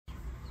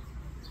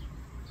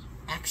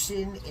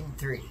Action in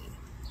 3.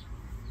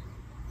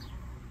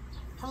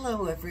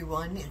 Hello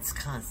everyone, it's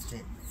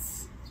Constance.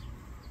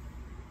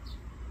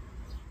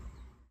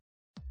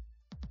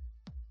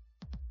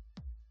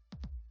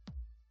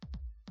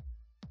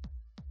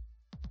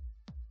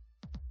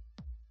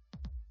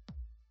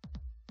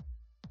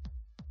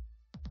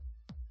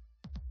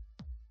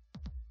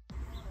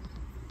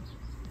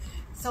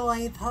 So I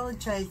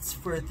apologize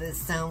for the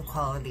sound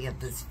quality of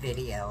this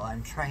video.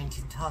 I'm trying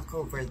to talk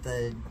over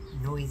the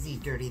noisy,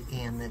 dirty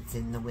fan that's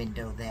in the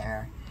window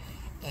there.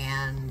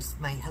 And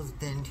my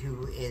husband,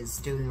 who is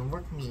doing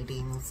work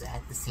meetings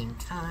at the same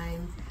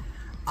time.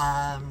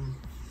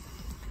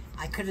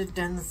 I could have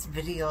done this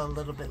video a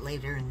little bit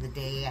later in the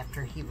day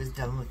after he was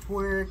done with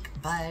work,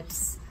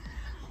 but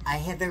I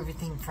have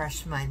everything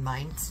fresh in my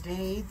mind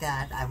today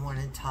that I want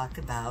to talk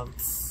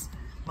about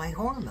my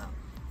hormones.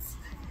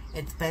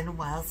 It's been a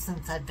while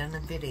since I've done a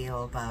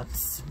video about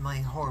my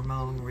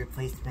hormone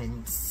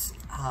replacement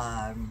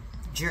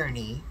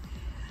journey,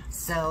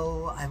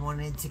 so I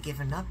wanted to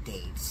give an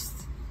update.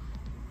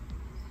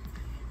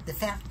 The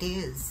fact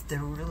is,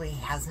 there really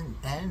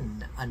hasn't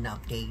been an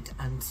update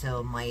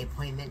until my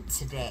appointment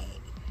today,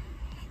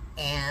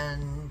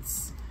 and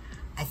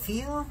I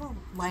feel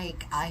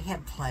like I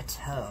have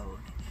plateaued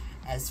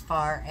as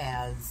far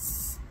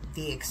as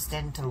the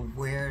extent of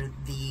where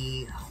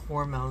the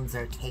hormones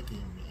are taking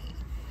me.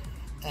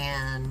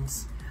 And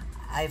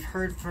I've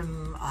heard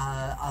from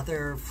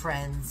other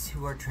friends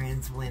who are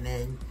trans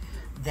women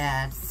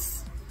that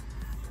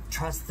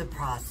trust the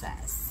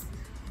process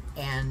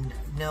and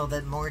know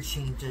that more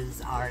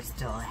changes are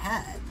still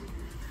ahead.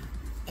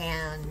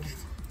 And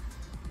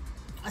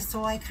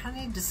so I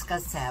kind of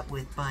discussed that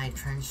with my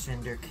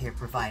transgender care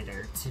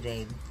provider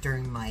today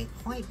during my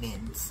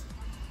appointment.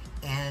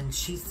 And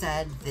she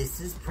said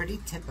this is pretty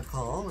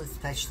typical,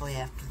 especially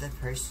after the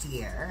first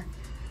year.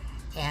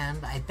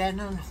 And I've been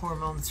on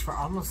hormones for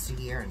almost a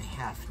year and a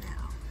half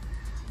now.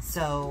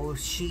 So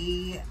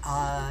she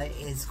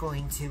is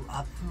going to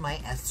up my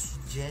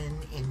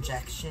estrogen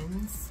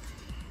injections.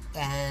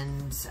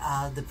 And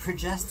the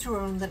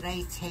progesterone that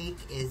I take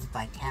is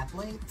by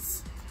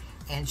tablets.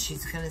 And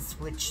she's going to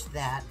switch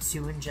that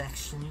to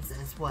injections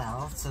as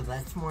well. So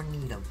that's more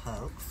needle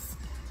pokes,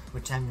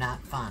 which I'm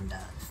not fond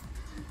of.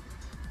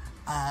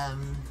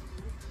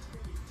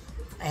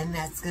 And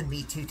that's going to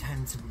be 2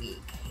 times a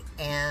week.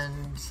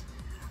 And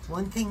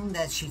one thing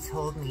that she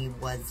told me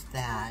was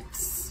that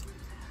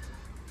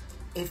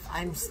if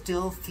I'm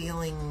still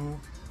feeling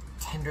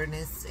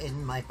tenderness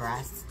in my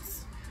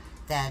breasts,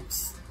 that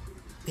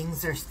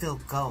things are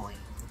still going.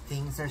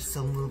 Things are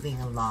still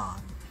moving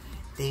along.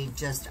 They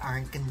just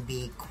aren't going to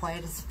be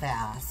quite as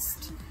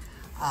fast.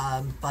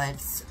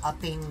 But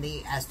upping the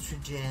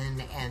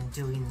estrogen and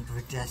doing the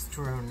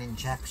progesterone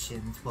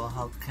injections will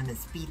help kind of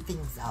speed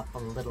things up a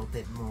little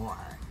bit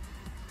more.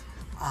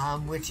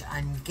 Which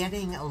I'm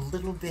getting a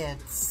little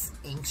bit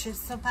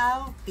anxious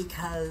about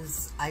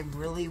because I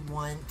really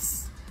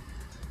want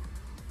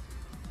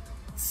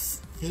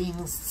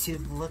things to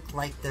look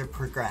like they're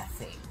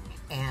progressing.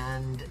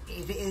 And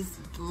it is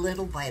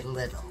little by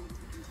little.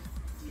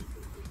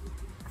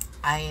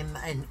 I am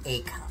an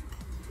A cup.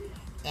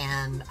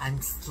 And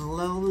I'm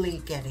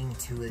slowly getting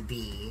to a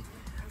B.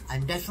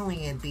 I'm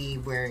definitely a B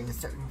wearing a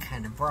certain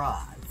kind of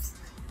bras.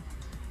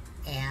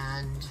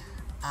 And,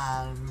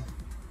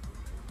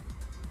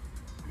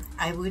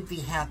 I would be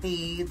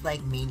happy,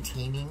 like,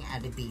 maintaining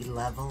at a B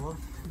level,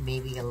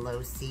 maybe a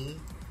low C,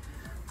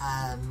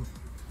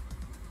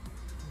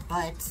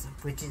 but,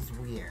 which is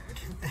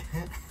weird.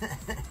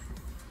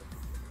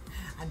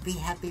 I'd be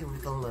happy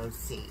with a low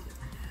C.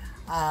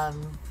 I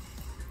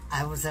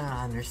was an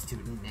honor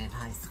student in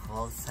high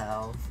school,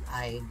 so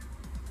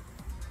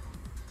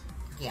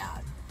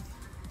yeah,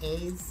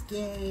 A's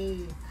yay,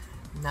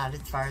 not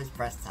as far as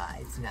breast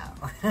size, no.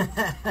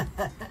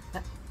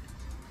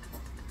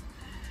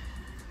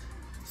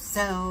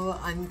 So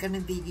I'm going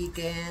to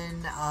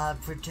begin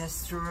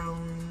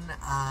progesterone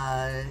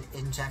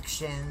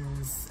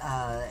injections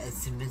as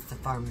soon as the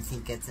pharmacy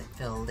gets it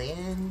filled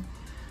in.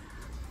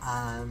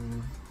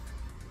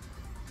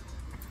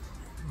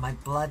 My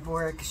blood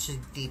work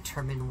should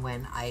determine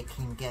when I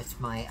can get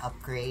my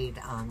upgrade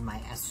on my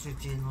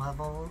estrogen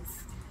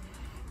levels.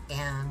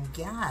 And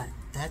yeah,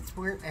 that's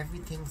where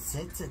everything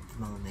sits at the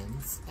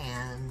moment.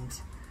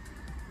 And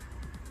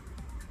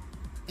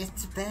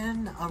it's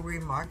been a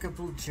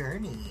remarkable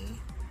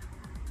journey,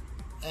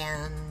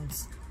 and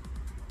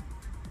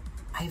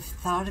I've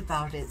thought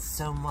about it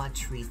so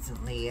much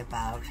recently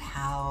about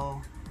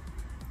how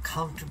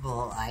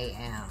comfortable I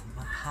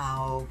am,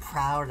 how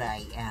proud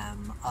I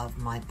am of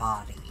my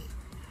body,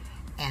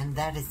 and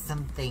that is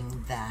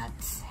something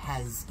that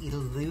has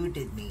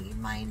eluded me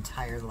my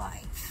entire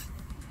life.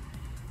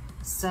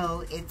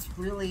 So it's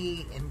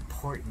really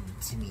important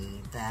to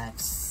me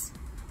that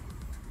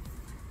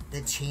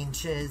the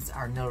changes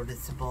are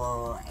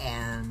noticeable,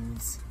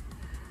 and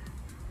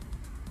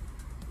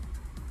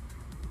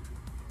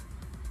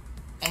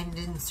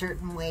in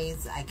certain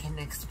ways I can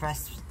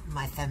express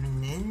my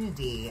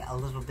femininity a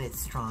little bit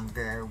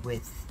stronger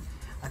with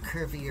a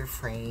curvier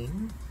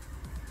frame.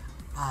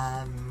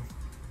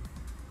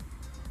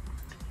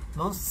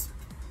 Most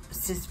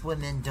cis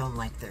women don't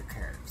like their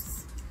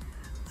curves.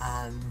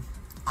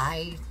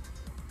 I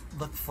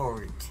look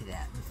forward to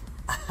them.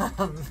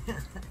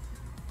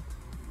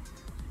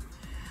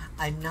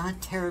 I'm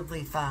not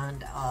terribly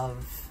fond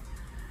of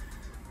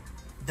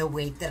the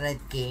weight that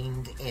I've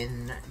gained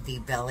in the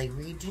belly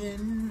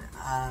region.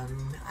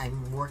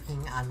 I'm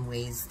working on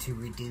ways to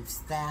reduce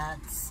that.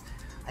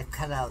 I've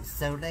cut out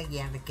soda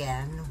yet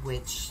again,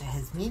 which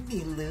has made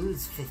me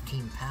lose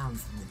 15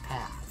 pounds in the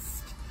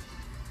past.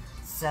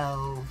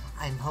 So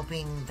I'm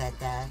hoping that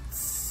that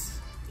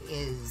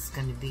is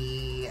going to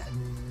be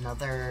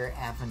another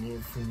avenue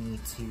for me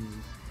to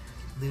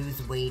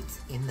lose weight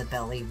in the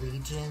belly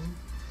region.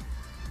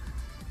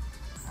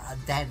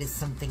 That is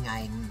something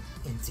I'm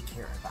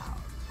insecure about,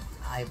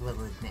 I will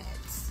admit.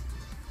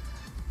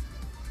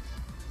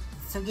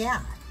 So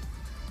yeah,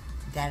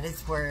 that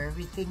is where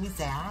everything is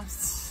at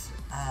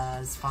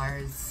as far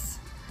as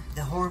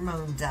the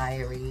Hormone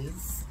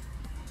Diaries.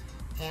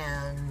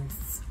 And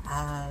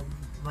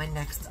my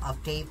next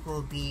update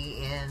will be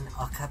in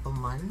a couple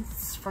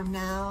months from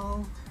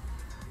now,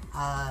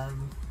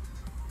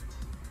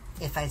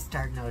 if I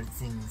start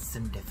noticing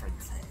some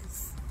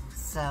differences.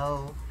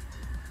 So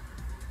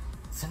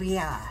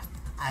yeah,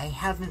 I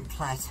haven't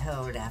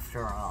plateaued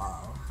after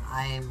all.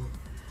 I'm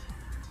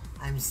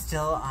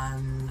still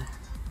on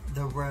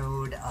the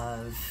road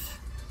of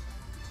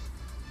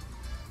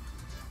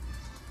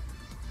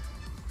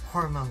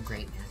hormone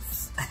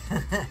greatness,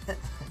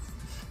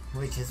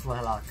 which is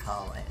what I'll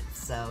call it.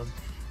 So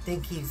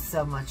thank you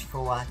so much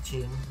for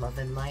watching. Love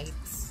and light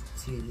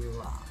to you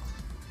all.